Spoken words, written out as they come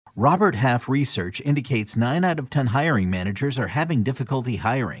Robert Half research indicates 9 out of 10 hiring managers are having difficulty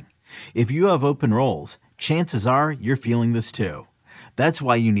hiring. If you have open roles, chances are you're feeling this too. That's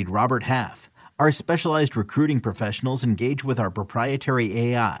why you need Robert Half. Our specialized recruiting professionals engage with our proprietary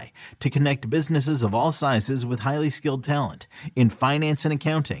AI to connect businesses of all sizes with highly skilled talent in finance and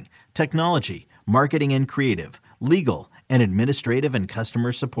accounting, technology, marketing and creative, legal, and administrative and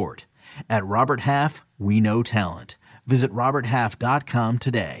customer support. At Robert Half, we know talent. Visit roberthalf.com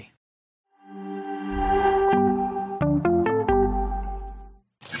today.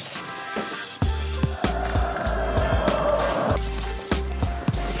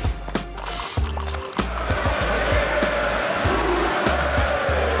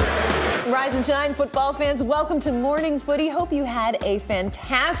 Rise and shine, football fans. Welcome to Morning Footy. Hope you had a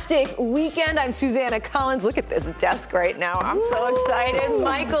fantastic weekend. I'm Susanna Collins. Look at this desk right now. I'm so excited.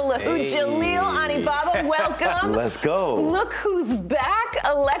 Michael Lahu, Jaleel Anibaba, welcome. Let's go. Look who's back,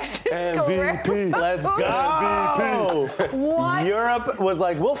 Alexis Guerrero. Let's go. MVP. What? Europe was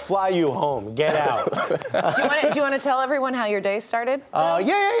like, we'll fly you home. Get out. Do you want to tell everyone how your day started?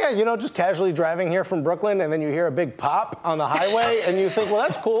 Yeah. You know, just casually driving here from Brooklyn, and then you hear a big pop on the highway, and you think, well,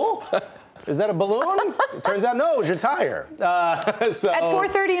 that's cool. Is that a balloon? It turns out, no, it was your tire. At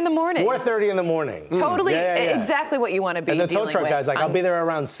 4:30 in the morning. 4:30 in the more. Totally, exactly what you want to be And the tow dealing truck with. guy's like, I'll be there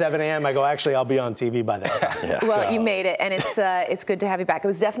around 7 a.m. I go, actually, I'll be on TV by that time. Well, you made it, and it's good to have you back. It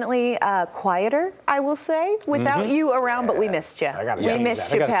was definitely quieter, I will say, without you around, but we missed you. We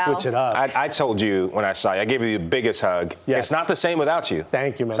missed you, pal. I got to switch it up. I told you when I saw you, I gave you the biggest hug. Yes. It's not the same without you.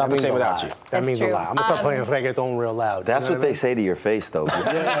 Thank you, man. It's not the same without you. That means a lot. I'm going to start playing reggaeton real loud. That's what they say to your face, though.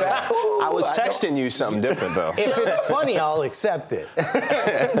 I was texting you something different, though. If it's funny, I'll accept it.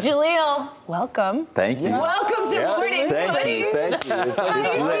 Jaleel, welcome. Thank you. Welcome to Morning Footy. Thank you. How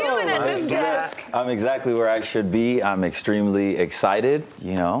are you feeling at this desk? I'm exactly where I should be. I'm extremely excited,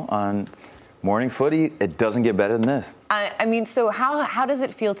 on Morning Footy. It doesn't get better than this. I mean, so how does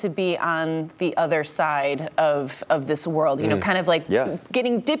it feel to be on the other side of this world? Kind of like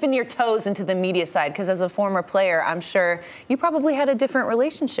dipping your toes into the media side. Because as a former player, I'm sure you probably had a different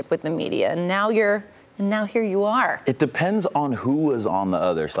relationship with the media, and now here you are. It depends on who was on the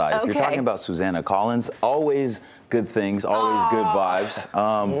other side. Okay. If you're talking about Susanna Collins, always good things, always good vibes.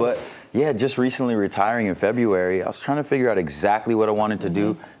 But just recently retiring in February, I was trying to figure out exactly what I wanted to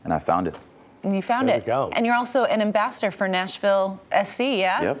do, and I found it. And you found it. And you're also an ambassador for Nashville SC,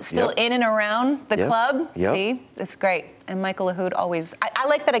 yeah? Yep, Still in and around the club? Yep. See? It's great. And Michael Lahoud always... I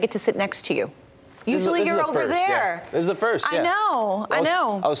like that I get to sit next to you. Usually you're over there. Yeah. This is the first, I know.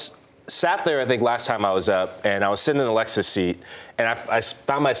 I was sat there, I think, last time I was up, and I was sitting in Alexa's seat, and I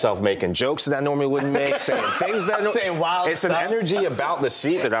found myself making jokes that I normally wouldn't make, saying things that saying wild It's stuff. an energy about the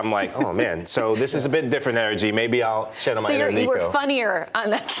seat that I'm like, oh, man. So this is a bit different energy. Maybe I'll channel my inner Nico. You were funnier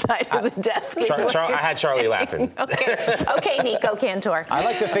on that side of the desk. I had Charlie laughing. Okay, Nico Cantor. I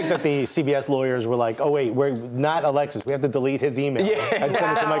like to think that the CBS lawyers were like, oh, wait, we're not Alexis. We have to delete his email. I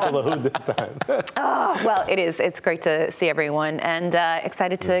sent it to Michael Lahoud this time. Well, it is. It's great to see everyone, and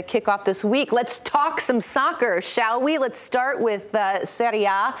excited to kick off this week. Let's talk some soccer, shall we? Let's start with Serie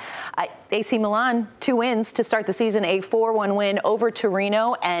A. AC Milan, 2 wins to start the season, a 4-1 win over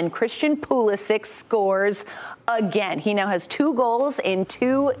Torino, and Christian Pulisic scores again. He now has 2 goals in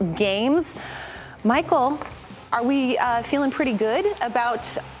 2 games. Michael, are we feeling pretty good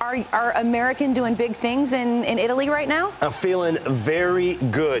about our American doing big things in Italy right now? I'm feeling very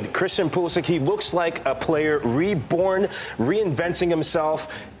good. Christian Pulisic, he looks like a player reborn, reinventing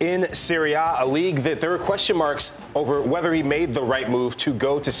himself in Serie A, a league that there are question marks over whether he made the right move to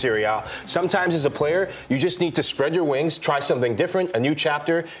go to Serie A. Sometimes as a player, you just need to spread your wings, try something different. A new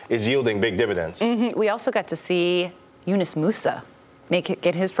chapter is yielding big dividends. Mm-hmm. We also got to see Yunus Musa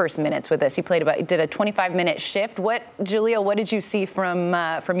get his first minutes with us. He did a 25-minute shift. Jaleel, what did you see from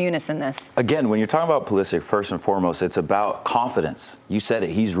Yunus in this? Again, when you're talking about Pulisic, first and foremost, it's about confidence. You said it,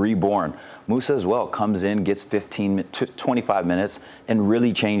 he's reborn. Musa as well comes in, gets 25 minutes, and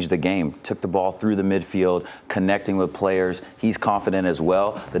really changed the game. Took the ball through the midfield, connecting with players. He's confident as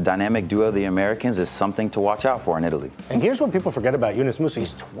well. The dynamic duo of the Americans is something to watch out for in Italy. And here's what people forget about Yunus Musa.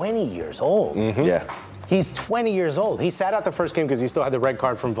 He's 20 years old. Mm-hmm. Yeah. He's 20 years old. He sat out the first game because he still had the red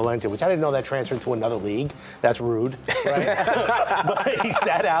card from Valencia, which I didn't know that transferred to another league. That's rude, right? But he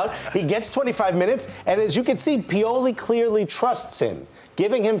sat out. He gets 25 minutes, and as you can see, Pioli clearly trusts him.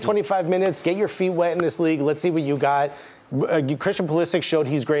 Giving him 25 minutes, get your feet wet in this league, let's see what you got. Christian Pulisic showed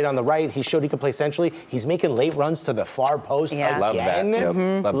he's great on the right. He showed he could play centrally. He's making late runs to the far post. Yeah. Again. Love that.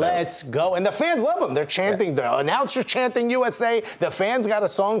 Yep. Love Let's go. And the fans love him. They're chanting. The announcers chanting USA. The fans got a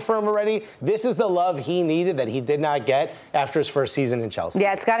song for him already. This is the love he needed that he did not get after his first season in Chelsea.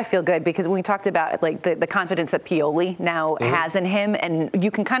 Yeah, it's got to feel good because we talked about like the confidence that Pioli now has in him, and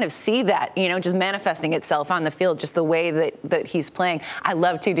you can kind of see that, just manifesting itself on the field, just the way that he's playing. I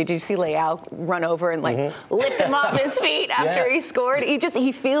love too. Did you see Leao run over and lift him off his feet after he scored?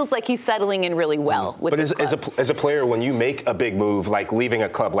 He feels like he's settling in really well with this club. As a player, when you make a big move like leaving a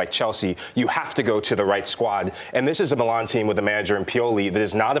club like Chelsea, you have to go to the right squad. And this is a Milan team with a manager in Pioli that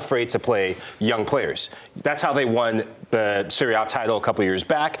is not afraid to play young players. That's how they won the Serie A title a couple years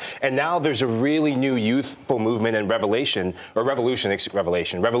back. And now there's a really new youthful movement and revolution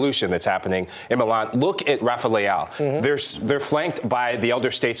that's happening in Milan. Look at Rafa Leao. They're flanked by the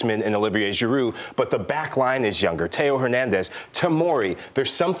elder statesman in Olivier Giroud, but the back line is younger. Theo Hernandez, Tomori.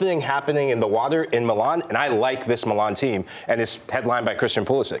 There's something happening in the water in Milan, and I like this Milan team, and it's headlined by Christian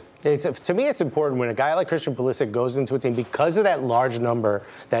Pulisic. To me, it's important when a guy like Christian Pulisic goes into a team because of that large number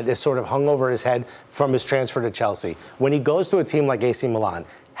that is sort of hung over his head from his transfer to Chelsea. When he goes to a team like AC Milan,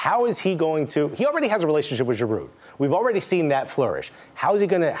 how is he going to? He already has a relationship with Giroud. We've already seen that flourish. How's he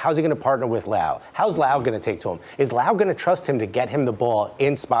gonna partner with Leao? How's Leao gonna take to him? Is Leao gonna trust him to get him the ball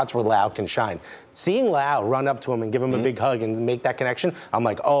in spots where Leao can shine? Seeing Leao run up to him and give him a big hug and make that connection, I'm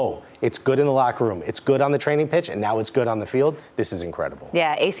like, oh, it's good in the locker room. It's good on the training pitch, and now it's good on the field. This is incredible.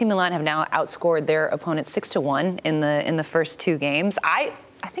 Yeah, AC Milan have now outscored their opponent 6-1 in the first two games.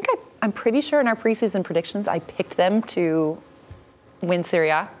 I'm pretty sure in our preseason predictions I picked them to win Serie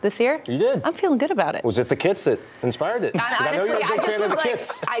A this year. You did. I'm feeling good about it. Was it the kits that inspired it? Honestly, I know you're a big fan of the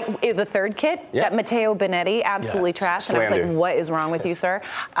kits. The third kit, that Matteo Benetti absolutely trashed, and I was like, what is wrong with you, sir?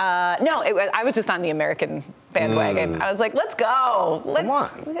 I was just on the American bandwagon. I was like, let's go. Come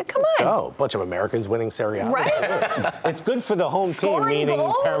on. Go. Bunch of Americans winning Serie A. Right? It's good for the home team, meaning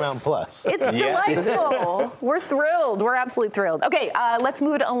goals? Paramount Plus. It's delightful. We're thrilled. We're absolutely thrilled. Okay, let's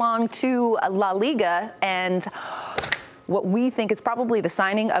move it along to La Liga and what we think is probably the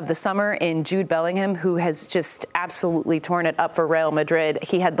signing of the summer in Jude Bellingham, who has just absolutely torn it up for Real Madrid.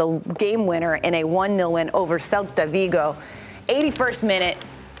 He had the game winner in a 1-0 win over Celta Vigo. 81st minute.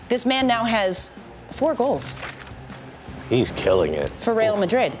 This man now has 4 goals. He's killing it. For Real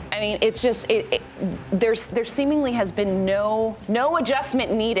Madrid. I mean, it's just, there seemingly has been no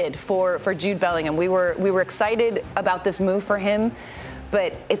adjustment needed for Jude Bellingham. We were excited about this move for him,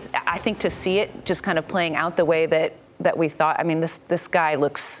 but I think to see it just kind of playing out the way that we thought. I mean, this guy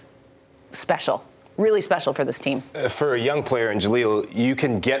looks special, really special for this team. For a young player in Jalil, you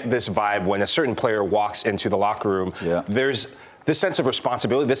can get this vibe when a certain player walks into the locker room. Yeah. There's this sense of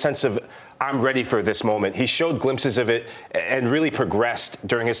responsibility, this sense of, I'm ready for this moment. He showed glimpses of it and really progressed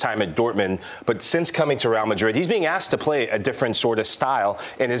during his time at Dortmund. But since coming to Real Madrid, he's being asked to play a different sort of style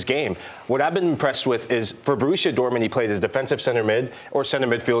in his game. What I've been impressed with is for Borussia Dortmund, he played as defensive center mid or center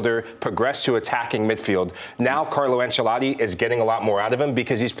midfielder, progressed to attacking midfield. Now Carlo Ancelotti is getting a lot more out of him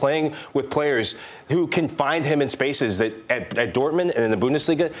because he's playing with players who can find him in spaces that at Dortmund and in the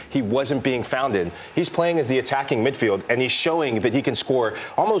Bundesliga, he wasn't being found in. He's playing as the attacking midfield, and he's showing that he can score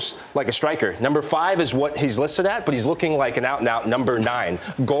almost like a striker. Number 5 is what he's listed at, but he's looking like an out-and-out number 9,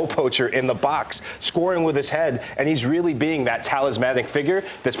 goal poacher in the box, scoring with his head, and he's really being that talismanic figure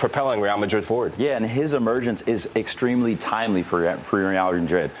that's propelling Real Madrid forward. Yeah, and his emergence is extremely timely for Real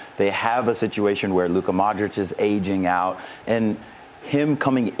Madrid. They have a situation where Luka Modric is aging out, and him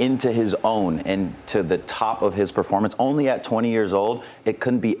coming into his own and to the top of his performance, only at 20 years old, it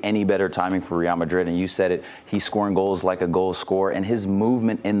couldn't be any better timing for Real Madrid. And you said it, he's scoring goals like a goal scorer, and his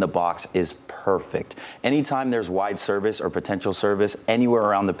movement in the box is perfect. Anytime there's wide service or potential service anywhere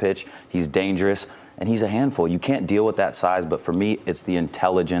around the pitch, he's dangerous, and he's a handful. You can't deal with that size, but for me, it's the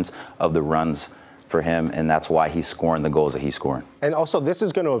intelligence of the runs for him, and that's why he's scoring the goals that he's scoring. And also, this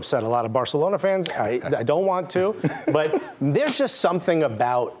is going to upset a lot of Barcelona fans. I don't want to, but there's just something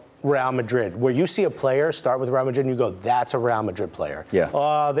about Real Madrid where you see a player start with Real Madrid and you go, that's a Real Madrid player.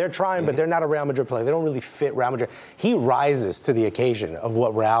 Yeah. They're trying, but they're not a Real Madrid player. They don't really fit Real Madrid. He rises to the occasion of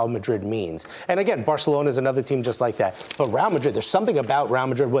what Real Madrid means. And again, Barcelona is another team just like that. But Real Madrid, there's something about Real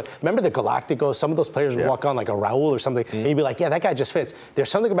Madrid. Remember the Galacticos? Some of those players would walk on like a Raul or something, and you'd be like, yeah, that guy just fits.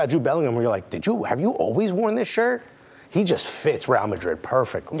 There's something about Jude Bellingham where you're like, have you always worn this shirt? He just fits Real Madrid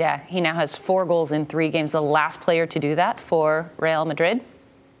perfectly. Yeah, he now has 4 goals in 3 games. The last player to do that for Real Madrid,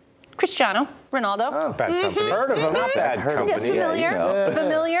 Cristiano Ronaldo. Oh, bad company. Heard of him. Not bad company. Yeah, familiar.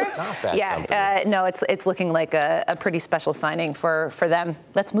 Familiar. Not bad company. No, it's looking like a pretty special signing for them.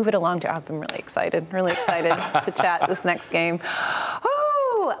 Let's move it along to. I'm really excited to chat this next game.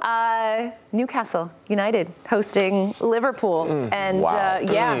 Newcastle United hosting Liverpool, and wow.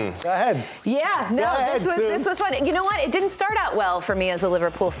 Go ahead. Yeah, no, this was fun. You know what? It didn't start out well for me as a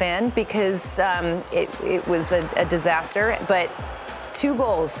Liverpool fan because it was a disaster, but. Two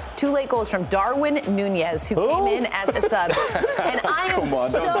late goals from Darwin Nunez, who came in as a sub. And I am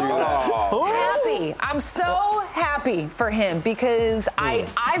happy. I'm so happy for him because I'm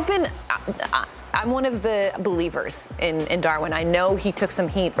one of the believers in Darwin. I know he took some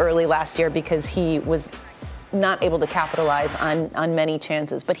heat early last year because he was not able to capitalize on many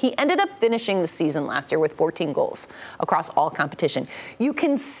chances. But he ended up finishing the season last year with 14 goals across all competition. You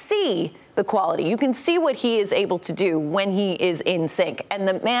can see the quality. You can see what he is able to do when he is in sync. And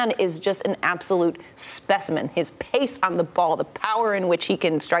the man is just an absolute specimen. His pace on the ball, the power in which he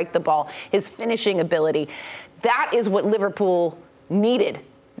can strike the ball, his finishing ability. That is what Liverpool needed,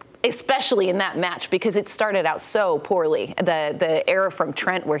 especially in that match, because it started out so poorly. The error from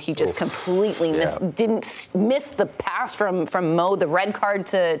Trent where he just completely didn't miss the pass from Mo, the red card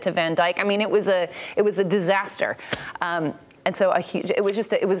to Van Dijk. I mean, it was a disaster. And so it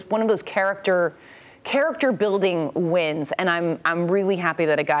was one of those character building wins, and I'm really happy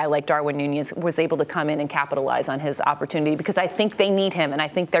that a guy like Darwin Nunez was able to come in and capitalize on his opportunity, because I think they need him, and I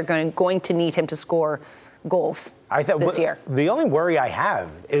think they're going to need him to score goals this year. The only worry I have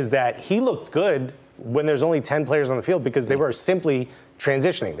is that he looked good when there's only 10 players on the field because they were simply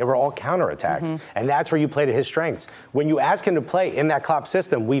transitioning. They were all counterattacks. And that's where you play to his strengths. When you ask him to play in that Klopp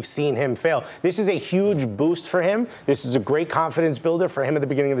system, we've seen him fail. This is a huge boost for him. This is a great confidence builder for him at the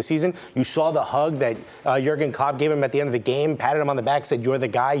beginning of the season. You saw the hug that Jurgen Klopp gave him at the end of the game, patted him on the back, said, "You're the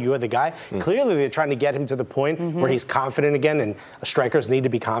guy, you're the guy." Clearly, they're trying to get him to the point where he's confident again, and strikers need to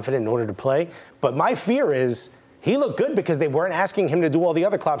be confident in order to play. But my fear is, he looked good because they weren't asking him to do all the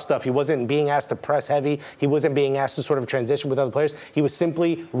other Klopp stuff. He wasn't being asked to press heavy. He wasn't being asked to sort of transition with other players. He was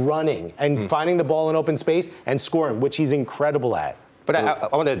simply running and finding the ball in open space and scoring, which he's incredible at. But I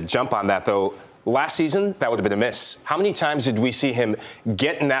want to jump on that, though. Last season, that would have been a miss. How many times did we see him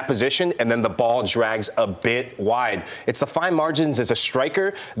get in that position and then the ball drags a bit wide? It's the fine margins as a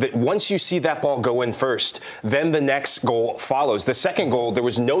striker that once you see that ball go in first, then the next goal follows. The second goal, there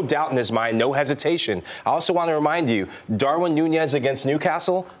was no doubt in his mind, no hesitation. I also want to remind you, Darwin Nunez against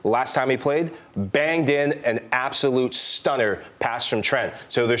Newcastle, last time he played, banged in an absolute stunner pass from Trent.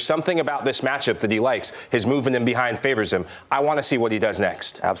 So there's something about this matchup that he likes. His movement in behind favors him. I want to see what he does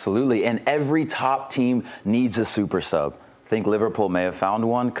next. Absolutely. And every top team needs a super sub. I think Liverpool may have found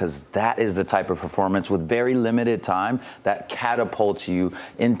one, because that is the type of performance with very limited time that catapults you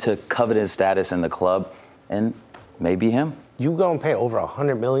into coveted status in the club, and maybe him. You go and pay over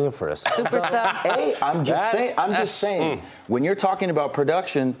 $100 million for a super sub. Hey, I'm just saying. When you're talking about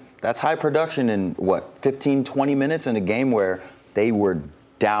production, that's high production in 15, 20 minutes in a game where they were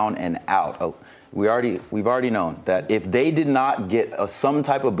down and out. We've already known that if they did not get some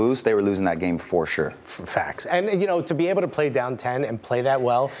type of boost, they were losing that game for sure. Facts. And, to be able to play down 10 and play that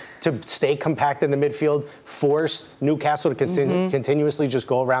well, to stay compact in the midfield, force Newcastle to continuously just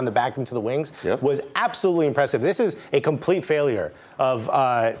go around the back into the wings, was absolutely impressive. This is a complete failure of,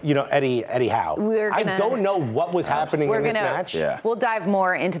 Eddie Howe. I don't know what was happening in this match. We'll dive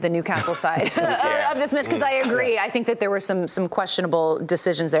more into the Newcastle side of this match, because I agree. I think that there were some questionable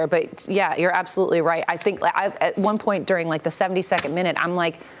decisions there. But, yeah, you're absolutely right. I think at one point during the 72nd minute, I'm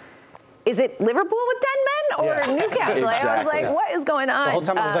like, is it Liverpool with 10 men or Newcastle? Exactly. I was like, what is going on? The whole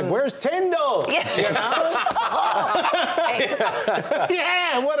time I was like, where's Tyndall?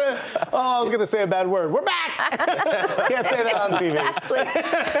 I was going to say a bad word. We're back. Can't say that on TV.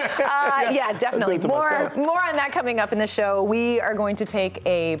 Yeah, definitely. More on that coming up in the show. We are going to take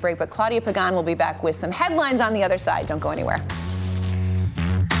a break, but Claudia Pagan will be back with some headlines on the other side. Don't go anywhere.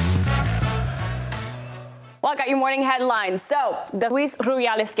 Well, I got your morning headlines. So, the Luis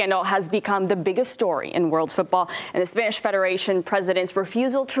Rubiales scandal has become the biggest story in world football, and the Spanish Federation president's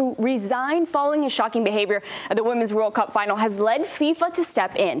refusal to resign following his shocking behavior at the Women's World Cup final has led FIFA to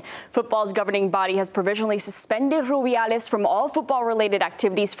step in. Football's governing body has provisionally suspended Rubiales from all football-related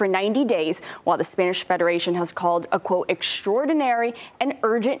activities for 90 days, while the Spanish Federation has called a, quote, extraordinary and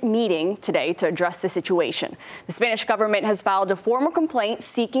urgent meeting today to address the situation. The Spanish government has filed a formal complaint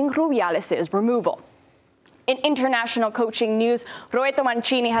seeking Rubiales' removal. In international coaching news, Roberto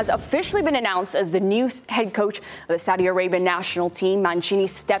Mancini has officially been announced as the new head coach of the Saudi Arabian national team. Mancini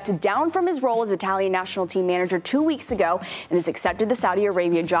stepped down from his role as Italian national team manager 2 weeks ago and has accepted the Saudi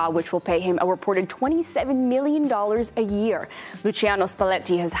Arabia job, which will pay him a reported $27 million a year. Luciano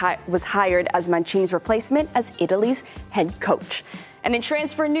Spalletti was hired as Mancini's replacement as Italy's head coach. And in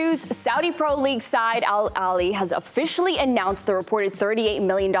transfer news, Saudi Pro League side Al Ahly has officially announced the reported $38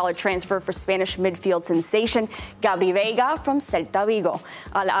 million transfer for Spanish midfield sensation Gabri Veiga from Celta Vigo.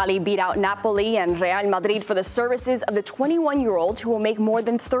 Al Ahly beat out Napoli and Real Madrid for the services of the 21-year-old, who will make more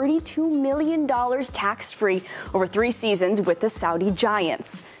than $32 million tax-free over 3 seasons with the Saudi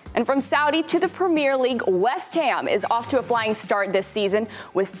Giants. And from Saudi to the Premier League, West Ham is off to a flying start this season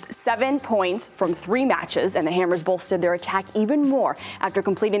with 7 points from 3 matches, and the Hammers bolstered their attack even more after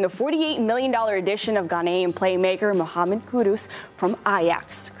completing the $48 million addition of Ghanaian playmaker Mohamed Kudus from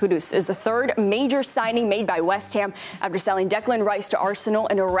Ajax. Kudus is the 3rd major signing made by West Ham after selling Declan Rice to Arsenal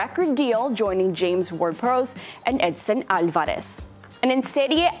in a record deal, joining James Ward-Prowse and Edson Alvarez. And in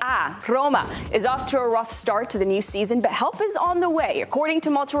Serie A, Roma is off to a rough start to the new season, but help is on the way. According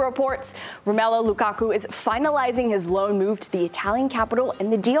to multiple reports, Romelu Lukaku is finalizing his loan move to the Italian capital,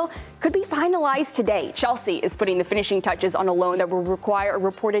 and the deal could be finalized today. Chelsea is putting the finishing touches on a loan that will require a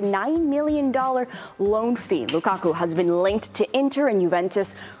reported $9 million loan fee. Lukaku has been linked to Inter and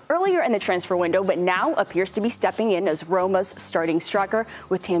Juventus earlier in the transfer window, but now appears to be stepping in as Roma's starting striker,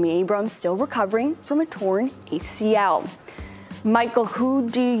 with Tammy Abraham still recovering from a torn ACL. Michael, who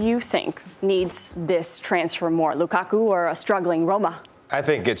do you think needs this transfer more, Lukaku or a struggling Roma? I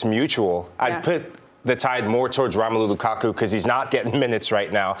think it's mutual. Yeah. I'd put the tide more towards Romelu Lukaku because he's not getting minutes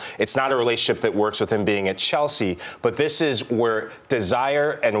right now. It's not a relationship that works with him being at Chelsea, but this is where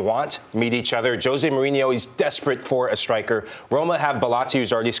desire and want meet each other. Jose Mourinho, he's desperate for a striker. Roma have Bellotti,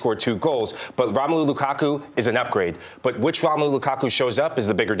 who's already scored 2 goals, but Romelu Lukaku is an upgrade. But which Romelu Lukaku shows up is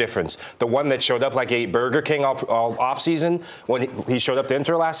the bigger difference. The one that showed up like he ate Burger King all off-season when he showed up to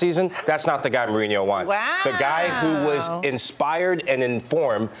Inter last season, that's not the guy Mourinho wants. Wow. The guy who was inspired and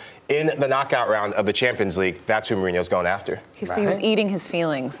informed in the knockout round of the Champions League, that's who Mourinho's going after. So he was eating his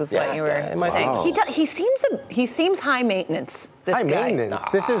feelings, is what you were saying. He seems high maintenance, this high guy. Maintenance.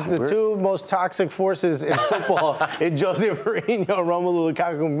 This is the 2 most toxic forces in football in Jose Mourinho, Romelu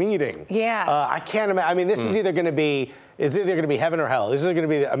Lukaku meeting. Yeah. I can't imagine. I mean, this is either going to be heaven or hell. This is going to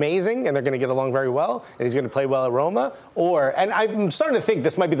be amazing, and they're going to get along very well, and he's going to play well at Roma. And I'm starting to think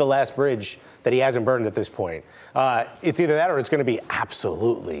this might be the last bridge that he hasn't burned at this point. It's either that or it's going to be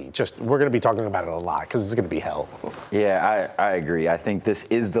absolutely we're going to be talking about it a lot because it's going to be hell. Yeah, I agree. I think this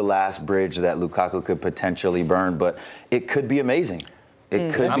is the last bridge that Lukaku could potentially burn, but it could be amazing.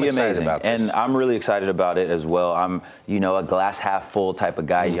 It could be amazing. About this. And I'm really excited about it as well. I'm, a glass half full type of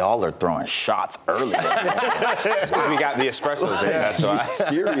guy. Y'all are throwing shots early. It's because we got the espressos there, that's why.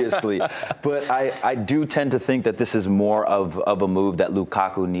 Seriously. But I do tend to think that this is more of a move that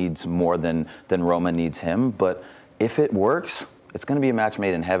Lukaku needs more than Roma needs him. But if it works, it's going to be a match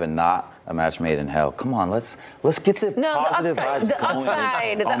made in heaven, not a match made in hell. Come on, let's get the positive vibes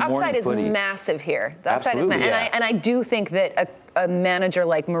going. The upside is massive here. The upside is Absolutely, massive. And I do think that a manager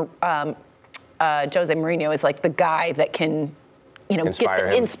like Jose Mourinho is like the guy that can,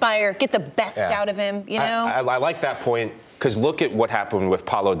 inspire, get the best out of him. I like that point because look at what happened with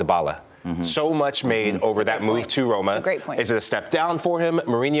Paulo Dybala. Mm-hmm. So much made over that move to Roma. A great point. Is it a step down for him?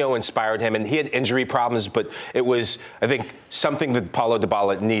 Mourinho inspired him, and he had injury problems, but it was, I think, something that Paulo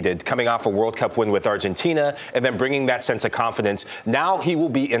Dybala needed, coming off a World Cup win with Argentina and then bringing that sense of confidence. Now he will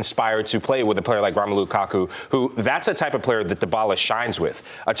be inspired to play with a player like Romelu Lukaku, who that's a type of player that Dybala shines with.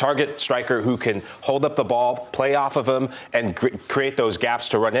 A target striker who can hold up the ball, play off of him, and create those gaps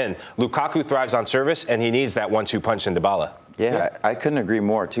to run in. Lukaku thrives on service, and he needs that 1-2 punch in Dybala. Yeah, I couldn't agree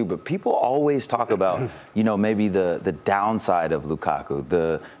more, too. But people always talk about, maybe the downside of Lukaku,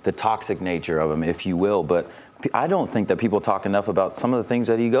 the toxic nature of him, if you will. But I don't think that people talk enough about some of the things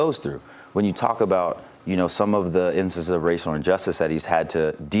that he goes through. When you talk about, some of the instances of racial injustice that he's had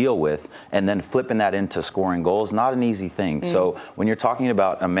to deal with, and then flipping that into scoring goals, not an easy thing. So when you're talking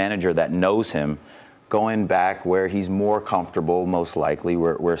about a manager that knows him, going back where he's more comfortable, most likely,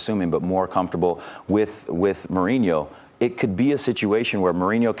 we're assuming, but more comfortable with Mourinho, it could be a situation where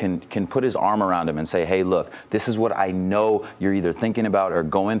Mourinho can put his arm around him and say, hey, look, this is what I know you're either thinking about or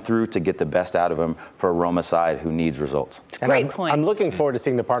going through to get the best out of him for a Roma side who needs results. It's a great point. I'm looking forward to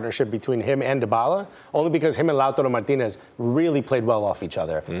seeing the partnership between him and Dybala, only because him and Lautaro Martinez really played well off each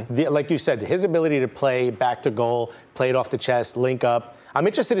other. Like you said, his ability to play back to goal, play it off the chest, link up, I'm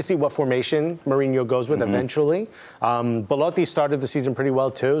interested to see what formation Mourinho goes with eventually. Belotti started the season pretty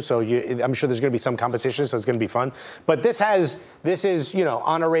well too, so I'm sure there's going to be some competition, so it's going to be fun. But this is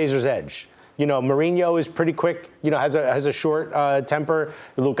on a razor's edge. Mourinho is pretty quick, has a short temper.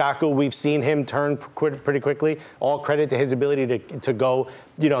 Lukaku, we've seen him turn pretty quickly. All credit to his ability to go,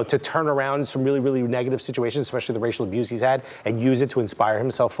 to turn around some really, really negative situations, especially the racial abuse he's had, and use it to inspire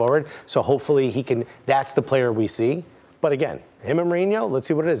himself forward. So hopefully that's the player we see. But again, him and Mourinho, let's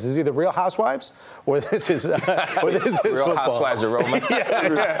see what it is. This is either Real Housewives or this is Real football. Housewives of Roma.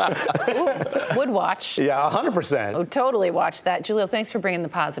 Ooh, would watch. Yeah, 100%. Oh, totally watch that. Julio, thanks for bringing the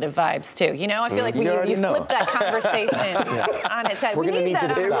positive vibes, too. I feel like you flipped that conversation on its head. We're going to need you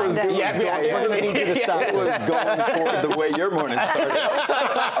to stop. We're going to need you to stop. It was going toward the way your morning started.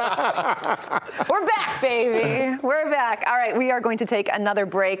 We're back, baby. We're back. All right, we are going to take another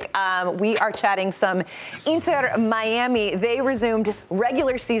break. We are chatting some Inter Miami. They resumed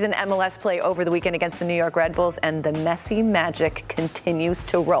regular season MLS play over the weekend against the New York Red Bulls, and the Messi magic continues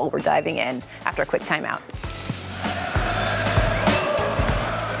to roll. We're diving in after a quick timeout.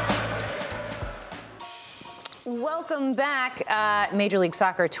 Welcome back. Major League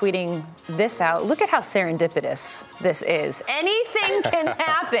Soccer tweeting this out. Look at how serendipitous this is. Anything can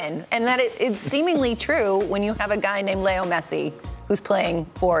happen, and that it's seemingly true when you have a guy named Leo Messi who's playing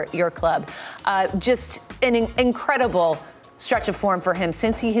for your club. Just an incredible stretch of form for him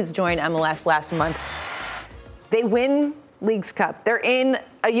since he has joined MLS last month. They win Leagues Cup. They're in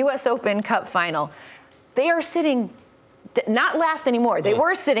a U.S. Open Cup final. They are sitting not last anymore. They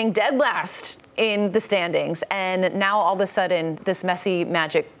were sitting dead last in the standings, and now all of a sudden this Messi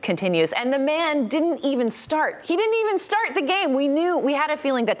magic continues, and the man didn't even start. He didn't even start the game. We had a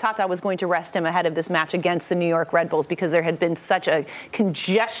feeling that Tata was going to rest him ahead of this match against the New York Red Bulls because there had been such a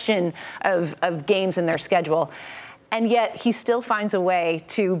congestion of games in their schedule. And yet he still finds a way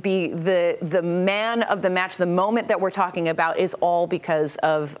to be the man of the match. The moment that we're talking about is all because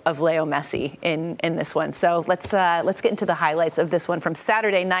of Leo Messi in this one. So let's get into the highlights of this one from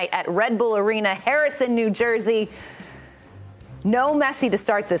Saturday night at Red Bull Arena, Harrison, New Jersey. No Messi to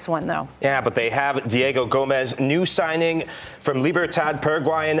start this one, though. Yeah, but they have Diego Gomez, new signing from Libertad,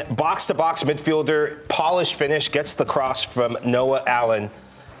 Paraguayan, box-to-box midfielder, polished finish, gets the cross from Noah Allen.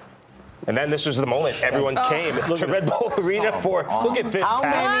 And then this was the moment everyone came to Red Bull Arena for. Look at this How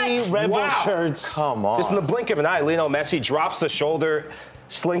pass. many Red Bull shirts? Come on. Just in the blink of an eye, Lionel Messi drops the shoulder,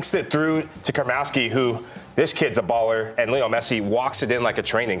 slinks it through to Karmowski, who, this kid's a baller, and Lionel Messi walks it in like a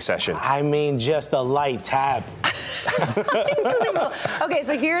training session. I mean, just a light tap. Unbelievable. Okay,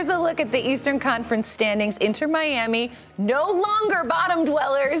 so here's a look at the Eastern Conference standings. Inter Miami, no longer bottom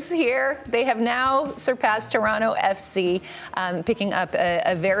dwellers here. They have now surpassed Toronto FC, picking up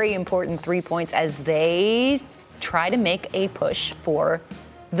a very important 3 points as they try to make a push for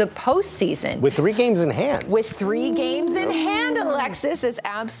the postseason. With 3 games in hand. With 3 games in hand, Alexis, is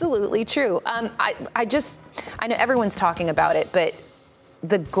absolutely true. I know everyone's talking about it, but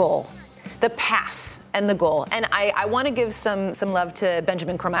the goal, the pass and the goal. And I want to give some love to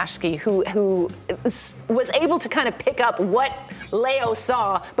Benjamin Kromashki, who was able to kind of pick up what Leo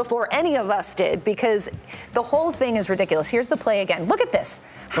saw before any of us did, because the whole thing is ridiculous. Here's the play again. Look at this.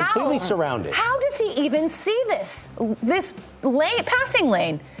 Completely surrounded. How does he even see this passing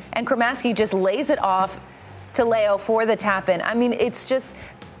lane? And Kromashki just lays it off to Leo for the tap-in. I mean, it's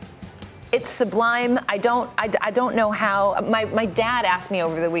sublime. I don't know how. My dad asked me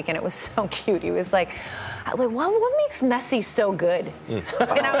over the weekend. It was so cute. He was like, what makes Messi so good? And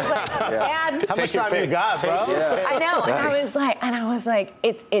I was like, Dad, how much time you got, bro? I know. And I was like,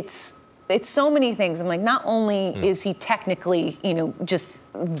 it's so many things. I'm like, not only is he technically, just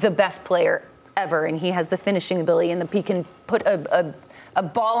the best player ever, and he has the finishing ability, and he can put a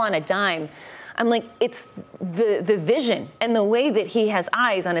ball on a dime. I'm like, it's the vision and the way that he has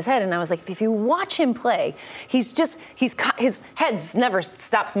eyes on his head. And I was like, if you watch him play, his head never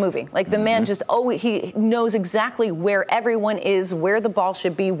stops moving. Like the man just always, he knows exactly where everyone is, where the ball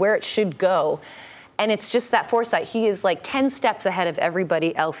should be, where it should go. And it's just that foresight. He is like 10 steps ahead of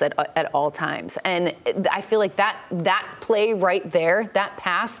everybody else at all times. And I feel like that play right there, that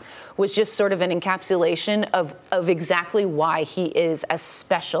pass, was just sort of an encapsulation of exactly why he is as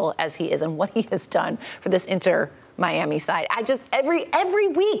special as he is and what he has done for this Inter Miami side. I just every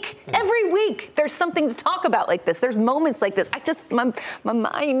week, there's something to talk about like this. There's moments like this. My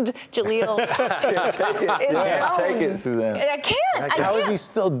mind, Jaleel, is take it, Suzanne. I can't. How is he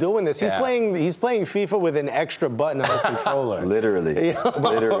still doing this? He's playing FIFA with an extra button on his controller. Literally.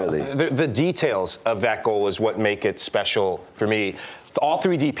 Literally. The details of that goal is what make it special for me. All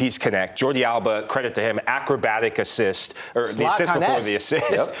three DPs connect. Jordi Alba, credit to him, acrobatic assist, or the assist before the assist.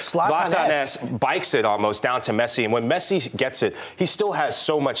 Yep. Zlatan bikes it almost down to Messi. And when Messi gets it, he still has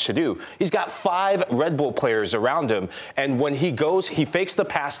so much to do. He's got 5 Red Bull players around him. And when he goes, he fakes the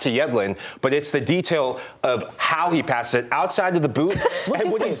pass to Yedlin, but it's the detail of how he passes it outside of the boot.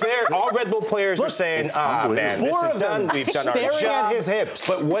 And when he's there, all Red Bull players are saying, man, this is done. We've done our job. Staring at his hips.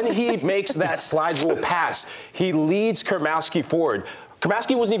 But when he makes that slide rule pass, he leads Kermowski forward.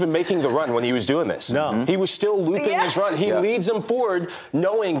 Kermowski wasn't even making the run when he was doing this. No. He was still looping his run. He leads him forward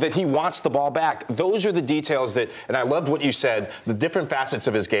knowing that he wants the ball back. Those are the details that, and I loved what you said, the different facets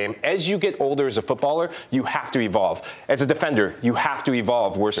of his game. As you get older as a footballer, you have to evolve. As a defender, you have to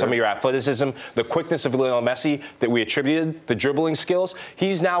evolve where some of your athleticism, the quickness of Lionel Messi that we attributed, the dribbling skills,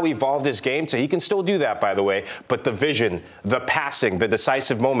 he's now evolved his game so he can still do that, by the way, but the vision, the passing, the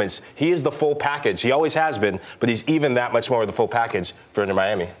decisive moments, he is the full package. He always has been, but he's even that much more of the full package for Inter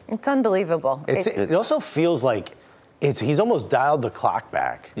Miami. It's unbelievable. It also feels like he's almost dialed the clock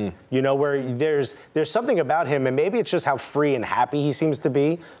back. You know, where there's something about him, and maybe it's just how free and happy he seems to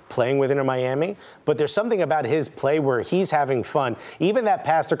be playing with Inter Miami, but there's something about his play where he's having fun. Even that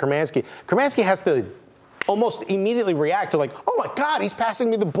pass to Kermowski has to almost immediately react to like, oh my God, he's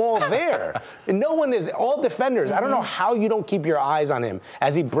passing me the ball there. And no one is, all defenders, I don't know how you don't keep your eyes on him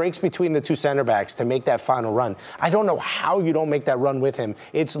as he breaks between the 2 center backs to make that final run. I don't know how you don't make that run with him.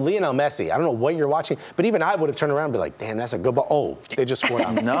 It's Lionel Messi. I don't know what you're watching, but even I would have turned around and be like, damn, that's a good ball. Oh, they just scored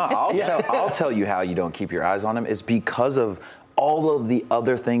out. No, I'll tell you how you don't keep your eyes on him. It's because of all of the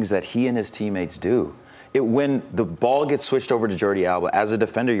other things that he and his teammates do. When the ball gets switched over to Jordi Alba, as a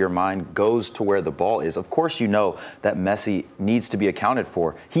defender, your mind goes to where the ball is. Of course, you know that Messi needs to be accounted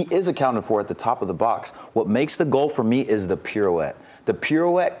for. He is accounted for at the top of the box. What makes the goal for me is the pirouette. The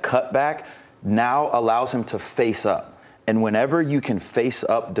pirouette cutback now allows him to face up. And whenever you can face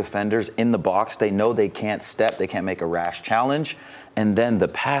up defenders in the box, they know they can't step, they can't make a rash challenge. And then the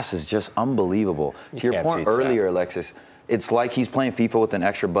pass is just unbelievable. To your point earlier, Alexis, it's like he's playing FIFA with an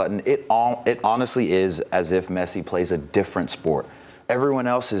extra button. It honestly is as if Messi plays a different sport. Everyone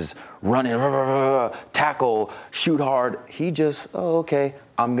else is running, tackle, shoot hard. He just, okay,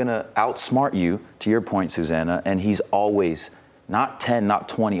 I'm going to outsmart you, to your point, Susanna. And he's always not 10, not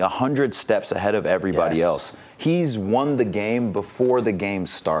 20, 100 steps ahead of everybody else. He's won the game before the game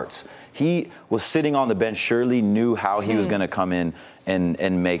starts. He was sitting on the bench, surely knew how he was going to come in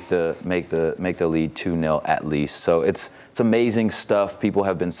and make the lead 2-0 at least. So it's amazing stuff. People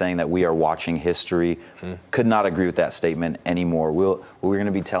have been saying that we are watching history. Could not agree with that statement anymore. We're going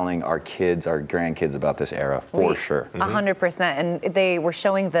to be telling our kids, our grandkids about this era for sure. 100%. And they were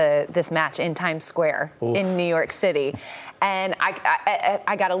showing this match in Times Square in New York City. And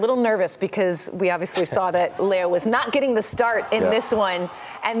I got a little nervous because we obviously saw that Leo was not getting the start in this one.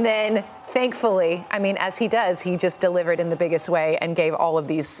 And then thankfully, I mean, as he does, he just delivered in the biggest way and gave all of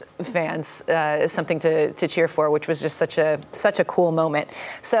these fans something to cheer for, which was just such a cool moment.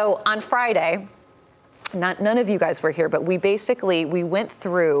 So on Friday, none of you guys were here, but we went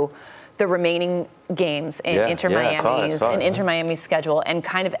through the remaining games in Inter Miami's schedule and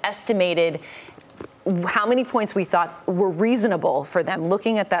kind of estimated how many points we thought were reasonable for them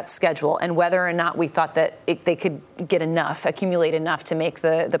looking at that schedule and whether or not we thought that they could accumulate enough to make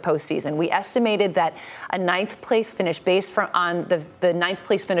the postseason. We estimated that a 9th place finish based on the 9th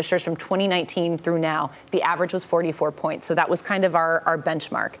place finishers from 2019 through now, the average was 44 points. So that was kind of our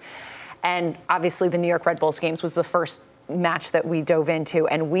benchmark. And obviously the New York Red Bulls games was the first match that we dove into,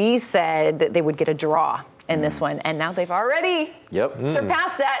 and we said that they would get a draw in this one, and now they've already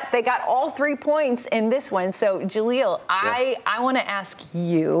surpassed that. They got all 3 points in this one. So, Jaleel, I want to ask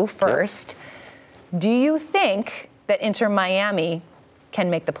you first, do you think that Inter Miami can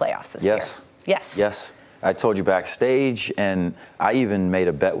make the playoffs this year? Yes. I told you backstage, and I even made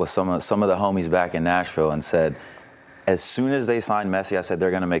a bet with some of the homies back in Nashville and said, as soon as they sign Messi, I said they're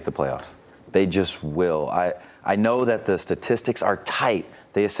going to make the playoffs. They just will. I know that the statistics are tight.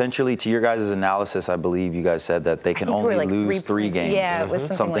 They essentially, to your guys' analysis, I believe you guys said that they can only lose 3 games. Yeah, it was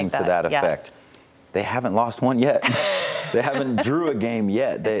something like to that effect. They haven't lost one yet. They haven't drew a game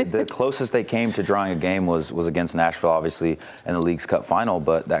yet. The closest they came to drawing a game was against Nashville, obviously, in the League's Cup final,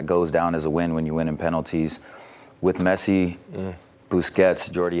 but that goes down as a win when you win in penalties. With Messi,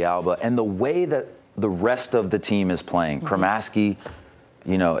 Busquets, Jordi Alba, and the way that the rest of the team is playing, Kermowski,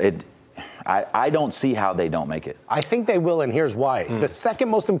 I don't see how they don't make it. I think they will, and here's why. The second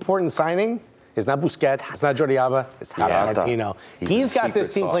most important signing is not Busquets, it's not Jordi Alba, it's not Martino. He's got this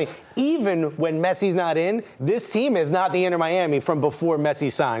team playing. even when Messi's not in, this team is not the Inter Miami from before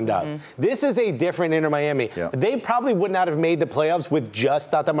Messi signed up. This is a different Inter Miami. Yep. They probably would not have made the playoffs with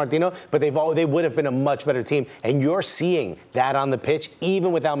just Tata Martino, but they would have been a much better team. And you're seeing that on the pitch,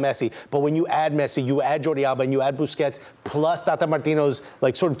 even without Messi. But when you add Messi, you add Jordi Alba, and you add Busquets, plus Tata Martino's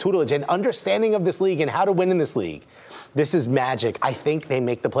sort of tutelage and understanding of this league and how to win in this league. This is magic. I think they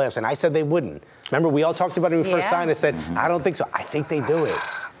make the playoffs. And I said they wouldn't. Remember, we all talked about it when we first signed. I said, I don't think so. I think they do it.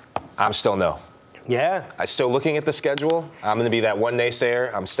 I'm still no. Yeah. I'm still looking at the schedule. I'm going to be that one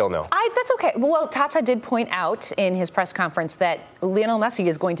naysayer. I'm still no. That's okay. Well, Tata did point out in his press conference that Lionel Messi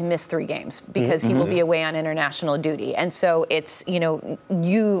is going to miss 3 games because he will be away on international duty. And so it's, you,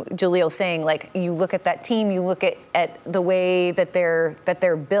 Jaleel, saying, you look at that team, you look at the way that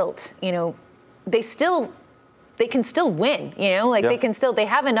they're built, they can still win, they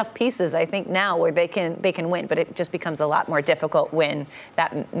have enough pieces, I think, now where they can win, but it just becomes a lot more difficult when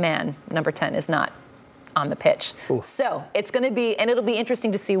that man, number 10, is not on the pitch. Ooh. So it's going to be, and it'll be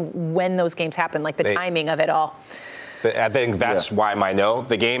interesting to see when those games happen, the timing of it all. I think that's why my no.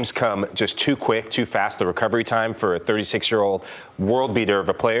 The games come just too quick, too fast. The recovery time for a 36-year-old world beater of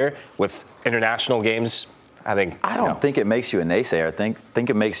a player with international games, I don't think it makes you a naysayer. I think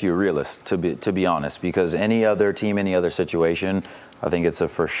it makes you a realist, to be honest, because any other team, any other situation, I think it's a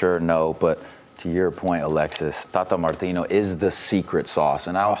for sure no. But to your point, Alexis, Tata Martino is the secret sauce,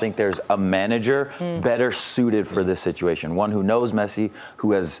 and I don't think there's a manager better suited for this situation. One who knows Messi,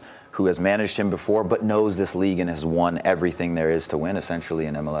 who has managed him before, but knows this league and has won everything there is to win, essentially,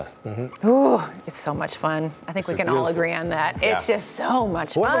 in MLS. Ooh, it's so much fun. I think we can all agree on that. Yeah. It's just so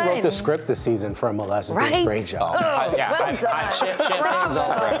much fun. Whoever wrote the script this season for MLS is doing a great job. Well done. Champagne's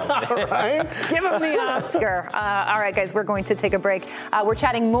all around. Right? Give him the Oscar. All right, guys, we're going to take a break. We're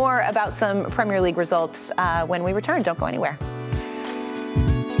chatting more about some Premier League results when we return. Don't go anywhere.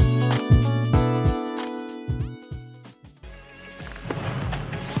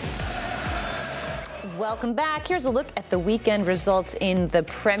 Welcome back. Here's a look at the weekend results in the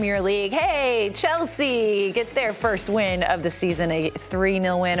Premier League. Hey, Chelsea get their first win of the season, a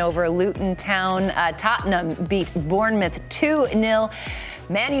 3-0 win over Luton Town. Tottenham beat Bournemouth 2-0.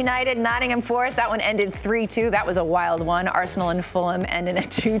 Man United, Nottingham Forest, that one ended 3-2. That was a wild one. Arsenal and Fulham end in a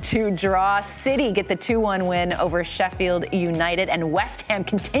 2-2 draw. City get the 2-1 win over Sheffield United. And West Ham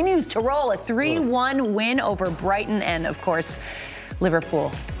continues to roll, a 3-1 win over Brighton. And, of course,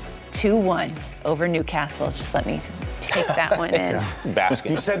 Liverpool 2-1 over Newcastle. Just let me take that one in.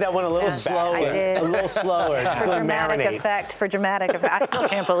 Basket. You said that one a little slower. I did. A little slower. For dramatic effect. I still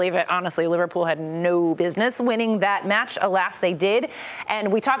can't believe it. Honestly, Liverpool had no business winning that match. Alas, they did.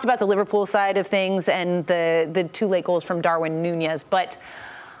 And we talked about the Liverpool side of things and the 2 late goals from Darwin Nunez. But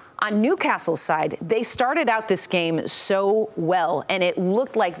on Newcastle's side, they started out this game so well, and it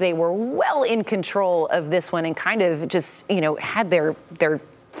looked like they were well in control of this one and kind of just, had their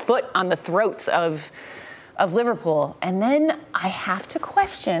foot on the throats of Liverpool. And then I have to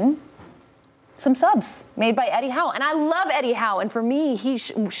question some subs made by Eddie Howe. And I love Eddie Howe. And for me, he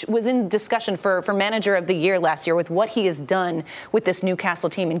was in discussion for Manager of the Year last year with what he has done with this Newcastle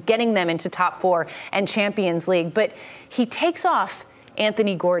team and getting them into top 4 and Champions League. But he takes off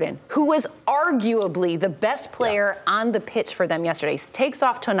Anthony Gordon, who was arguably the best player on the pitch for them yesterday. He takes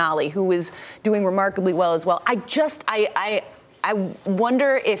off Tonali, who was doing remarkably well as well. I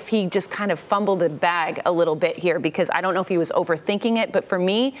wonder if he just kind of fumbled the bag a little bit here, because I don't know if he was overthinking it. But for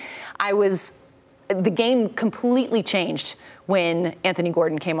me, the game completely changed when Anthony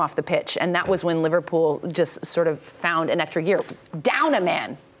Gordon came off the pitch. And that was when Liverpool just sort of found an extra gear, down a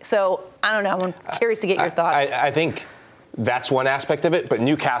man. So I don't know. I'm curious to get your thoughts. I think that's one aspect of it, but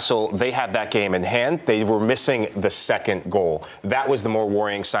Newcastle, they had that game in hand. They were missing the second goal. That was the more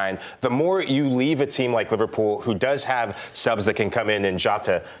worrying sign. The more you leave a team like Liverpool, who does have subs that can come in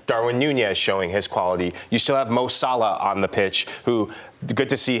Jota, Darwin Nunez showing his quality. You still have Mo Salah on the pitch, who, good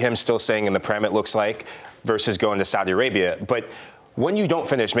to see him still staying in the Prem, it looks like, versus going to Saudi Arabia. But when you don't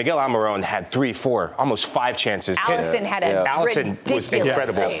finish, Miguel Almiron had 3, 4, almost 5 chances. Alisson had a Alisson was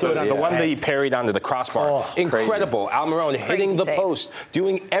incredible. The one that he parried onto the crossbar. Incredible. Almiron hitting the post,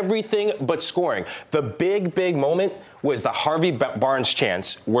 doing everything but scoring. The big moment was the Harvey Barnes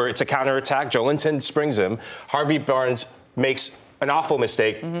chance, where it's a counterattack. Joelinton springs him. Harvey Barnes makes an awful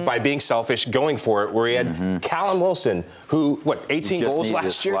mistake by being selfish, going for it, where he had Callum Wilson, who, 18 goals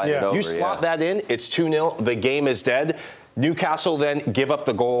last year? You slot that in, it's 2-0, the game is dead. Newcastle then give up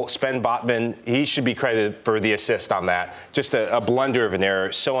the goal. Sven Botman, he should be credited for the assist on that. Just a blunder of an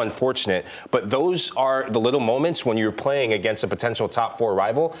error. So unfortunate. But those are the little moments when you're playing against a potential top 4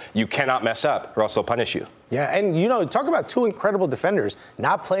 rival. You cannot mess up or else they'll punish you. Yeah, and, talk about two incredible defenders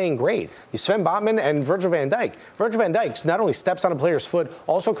not playing great. Sven Botman and Virgil van Dijk. Virgil van Dijk not only steps on a player's foot,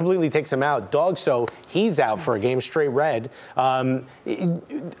 also completely takes him out. Dogso, he's out for a game, straight red.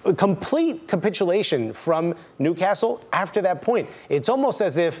 Complete capitulation from Newcastle after that point. It's almost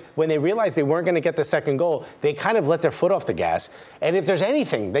as if when they realized they weren't going to get the second goal, they kind of let their foot off the gas. And if there's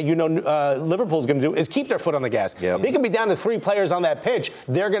anything that Liverpool's going to do is keep their foot on the gas. Yep. They could be down to 3 players on that pitch.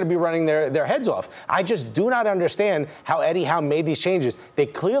 They're going to be running their heads off. I just do not understand how Eddie Howe made these changes. They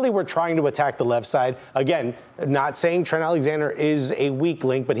clearly were trying to attack the left side. Again, not saying Trent Alexander is a weak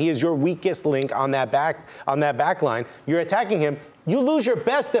link, but he is your weakest link on that back line. You're attacking him. You lose your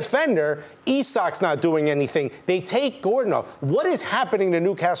best defender. Isak's not doing anything. They take Gordon off. What is happening to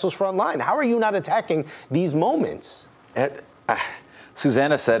Newcastle's front line? How are you not attacking these moments?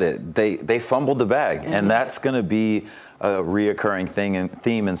 Susanna said it. They fumbled the bag, and that's going to be a reoccurring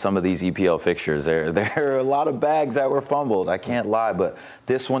theme in some of these EPL fixtures. There are a lot of bags that were fumbled. I can't lie, but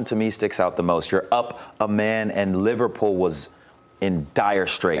this one to me sticks out the most. You're up a man, and Liverpool was in dire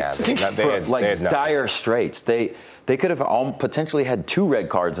straits. Yeah, they had dire straits. They could have potentially had 2 red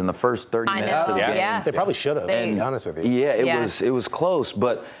cards in the first 30 minutes of the game. Yeah. They probably should have, to be honest with you. Yeah, it was close,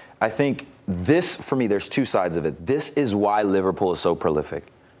 but I think this, for me, there's 2 sides of it. This is why Liverpool is so prolific.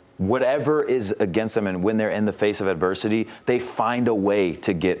 Whatever is against them, and when they're in the face of adversity, they find a way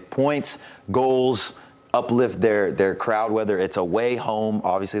to get points, goals, uplift their crowd, whether it's away, home.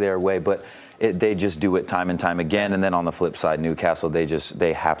 Obviously, they're away, but they just do it time and time again. And then on the flip side, Newcastle,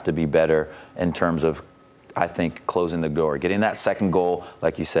 they have to be better in terms of, I think, closing the door. Getting that second goal,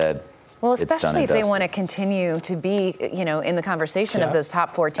 like you said. Well, especially if they want to continue to be, in the conversation of those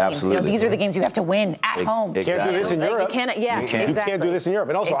top 4 teams. Absolutely. These are the games you have to win at home. You can't do this in Europe. You can't, exactly. You can't do this in Europe.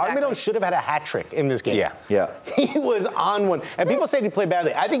 And also, Almiron should have had a hat trick in this game. Yeah. He was on one. And people say he played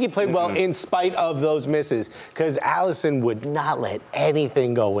badly. I think he played well in spite of those misses, because Alisson would not let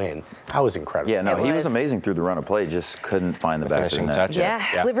anything go in. That was incredible. Yeah, no, he was amazing through the run of play. Just couldn't find the back of the net. Touch.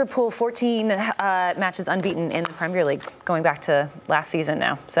 Yeah, Liverpool 14 matches unbeaten in the Premier League, going back to last season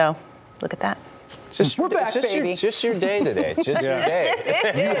now. So look at that. We're back, baby. Just your day today. Just your day.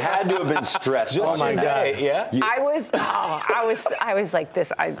 You had to have been stressed. Just my your God. day. Yeah. I was like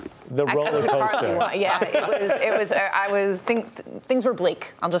this. The roller coaster. Things were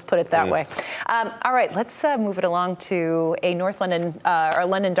bleak. I'll just put it that way. All right, let's move it along to a North London or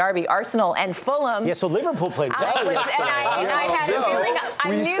London derby, Arsenal and Fulham. Yeah, so Liverpool played better. I had a feeling.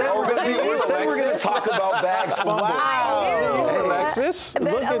 We said we're going to talk about bags fumbled. Wow. Alexis,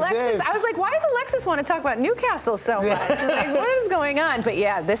 look at this. I was like, why does Alexis want to talk about Newcastle so much? Like, what is going on? But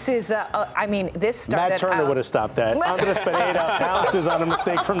yeah, this is. This started. Matt Turner would have stopped that. Andres Pereira pounces on a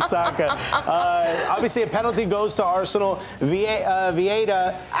mistake from Saka. Obviously, a penalty goes to Arsenal.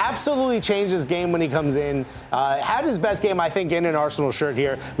 Vieira absolutely changed his game when he comes in. Had his best game, I think, in an Arsenal shirt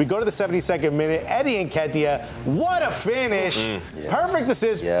here. We go to the 72nd minute. Eddie Nketiah, what a finish! Yes. Perfect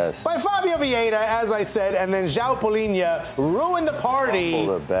assist by Fabio Vieira, as I said, and then João Paulinho ruined the party.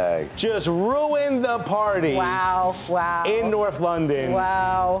 The bag. Just ruined the party. Wow. In North London.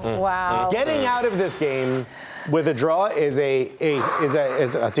 Wow. Getting out of this game with a draw is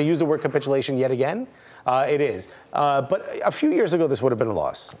to use the word capitulation yet again. It is. But a few years ago, this would have been a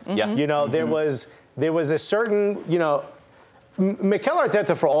loss. Yeah. There was a certain, Mikel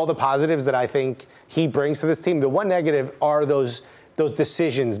Arteta, for all the positives that I think he brings to this team, the one negative are those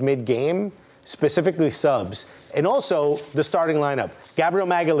decisions mid-game, specifically subs, and also the starting lineup. Gabriel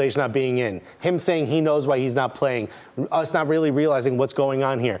Magalhaes not being in, him saying he knows why he's not playing, us not really realizing what's going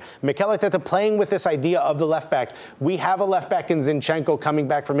on here. Mikel Arteta playing with this idea of the left back. We have a left back in Zinchenko coming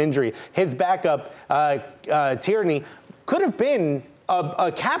back from injury. His backup, Tierney, could have been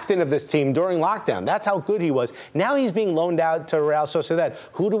a captain of this team during lockdown. That's how good he was. Now he's being loaned out to Real Sociedad.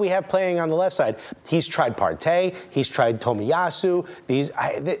 Who do we have playing on the left side? He's tried Partey. He's tried Tomiyasu.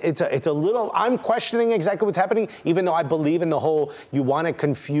 It's a little. I'm questioning exactly what's happening, even though I believe in the whole. You want to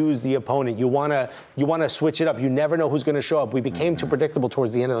confuse the opponent. You want to switch it up. You never know who's going to show up. We became too predictable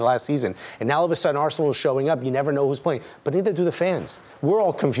towards the end of the last season, and now all of a sudden Arsenal is showing up. You never know who's playing, but neither do the fans. We're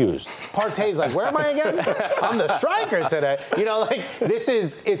all confused. Partey's like, where am I again? I'm the striker today.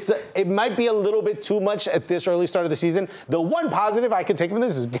 It might be a little bit too much at this early start of the season. The one positive I could take from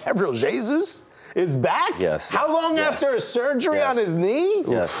this is Gabriel Jesus is back. Yes. How long after a surgery on his knee?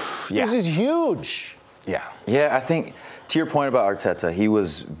 Yes. This is huge. Yeah. Yeah, I think to your point about Arteta, he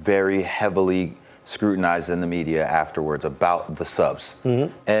was very heavily scrutinized in the media afterwards about the subs.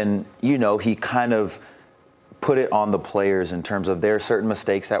 And, he kind of put it on the players in terms of there are certain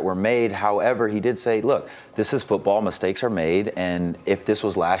mistakes that were made. However, he did say, look, this is football, mistakes are made, and if this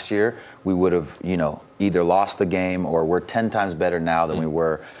was last year, we would have, either lost the game or we're 10 times better now than we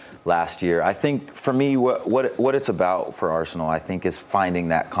were last year. I think for me, what it's about for Arsenal, I think, is finding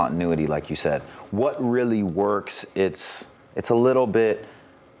that continuity, like you said. What really works, it's a little bit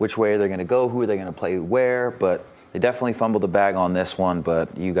which way are they going to go, who are they going to play where, but they definitely fumbled the bag on this one,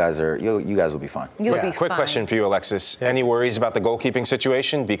 but you guys will be fine. You'll be quick fine. question for you, Alexis. Yeah. Any worries about the goalkeeping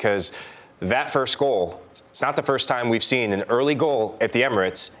situation? Because that first goal, it's not the first time we've seen an early goal at the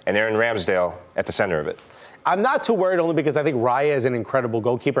Emirates and Aaron Ramsdale at the center of it. I'm not too worried only because I think Raya is an incredible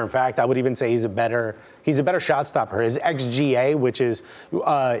goalkeeper. In fact, I would even say he's a better shot stopper. His XGA, which is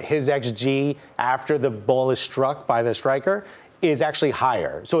his XG after the ball is struck by the striker, is actually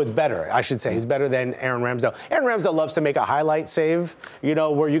higher. So it's better, I should say. It's better than Aaron Ramsdale. Aaron Ramsdale loves to make a highlight save,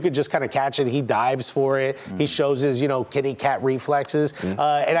 where you could just kind of catch it. He dives for it. He shows his, kitty cat reflexes. And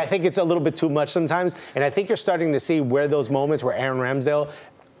I think it's a little bit too much sometimes. And I think you're starting to see where those moments where Aaron Ramsdale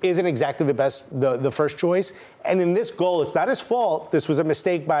isn't exactly the first choice. And in this goal, it's not his fault. This was a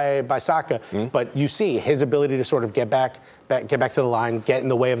mistake by Saka. But you see his ability to sort of get back to the line, get in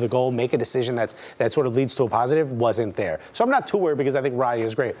the way of the goal, make a decision that sort of leads to a positive wasn't there. So I'm not too worried because I think Raya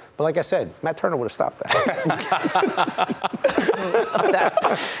is great. But like I said, Matt Turner would have stopped that.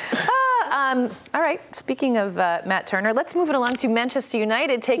 All right. Speaking of Matt Turner, let's move it along to Manchester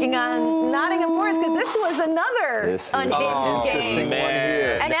United taking on Nottingham Forest, because this was another unhinged game.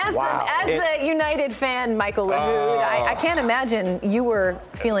 And as the United fan, Michael Lahoud, I can't imagine you were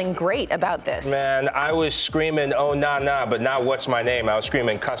feeling great about this. Man, I was screaming, oh, nah, but now what's my name? I was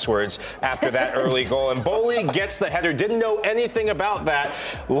screaming cuss words after that early goal. And Bowley gets the header. Didn't know anything about that.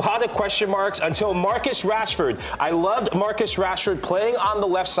 A lot of question marks until Marcus Rashford. I loved Marcus Rashford playing on the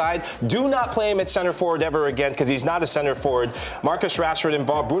left side. Do not play him at center forward ever again because he's not a center forward. Marcus Rashford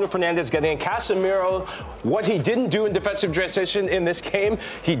involved. Bruno Fernandes getting in. Casemiro, what he didn't do in defensive transition in this game,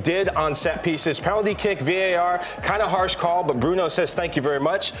 he did on set pieces. Penalty kick, VAR, kind of harsh call, but Bruno says thank you very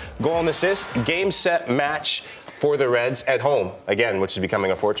much. Goal and assist. Game, set, match for the Reds at home, again, which is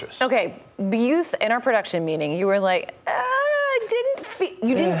becoming a fortress. Okay, in our production meeting, you were like,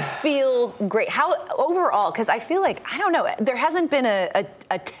 you didn't feel great. How overall? Because I feel like, I don't know, there hasn't been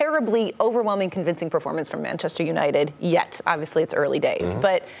a terribly overwhelming, convincing performance from Manchester United yet. Obviously, it's early days.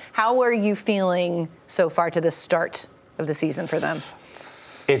 But how are you feeling so far to the start of the season for them?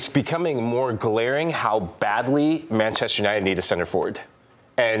 It's becoming more glaring how badly Manchester United need a center forward.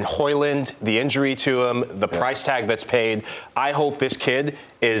 And Højlund, the injury to him, the price tag that's paid. I hope this kid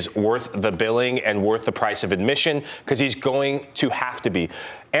is worth the billing and worth the price of admission, because he's going to have to be.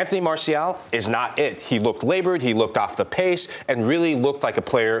 Anthony Martial is not it. He looked labored, he looked off the pace, and really looked like a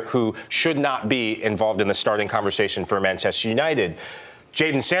player who should not be involved in the starting conversation for Manchester United.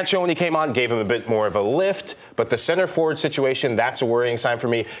 Jadon Sancho, when he came on, gave him a bit more of a lift, but the center forward situation, that's a worrying sign for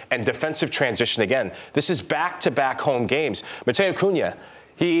me. And defensive transition again. This is back-to-back home games. Mateus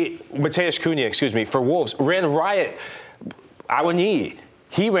Cunha, for Wolves, ran riot. Awani,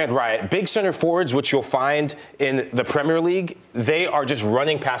 he ran riot. Big center forwards, which you'll find in the Premier League, they are just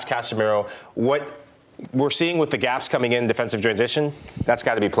running past Casemiro. What we're seeing with the gaps coming in defensive transition, that's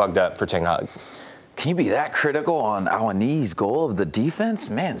got to be plugged up for Ten Hag. Can you be that critical on Awani's goal of the defense?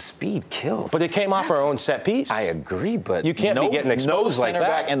 Man, speed killed. But it came off our own set piece. I agree, but you can't be getting exposed like that. No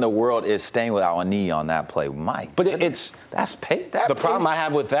center back in the world is staying with Awani on that play. But the problem I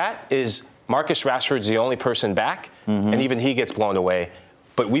have with that is Marcus Rashford's the only person back, and even he gets blown away.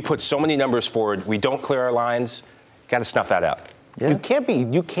 But we put so many numbers forward. We don't clear our lines. Got to snuff that out. Yeah.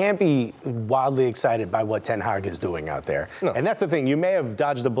 You can't be wildly excited by what Ten Hag is doing out there. No. And that's the thing. You may have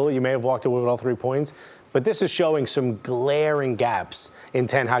dodged a bullet. You may have walked away with all 3 points. But this is showing some glaring gaps in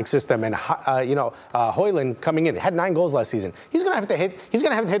Ten Hag's system. And Højlund coming in had 9 goals last season. He's going to have to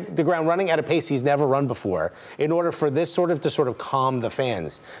hit the ground running at a pace he's never run before in order for this to calm the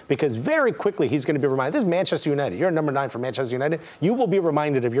fans. Because very quickly he's going to be reminded. This is Manchester United. You're number 9 for Manchester United. You will be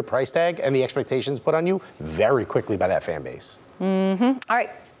reminded of your price tag and the expectations put on you very quickly by that fan base. All right.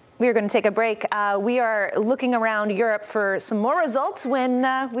 We are going to take a break. We are looking around Europe for some more results when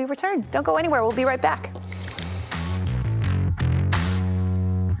we return. Don't go anywhere. We'll be right back.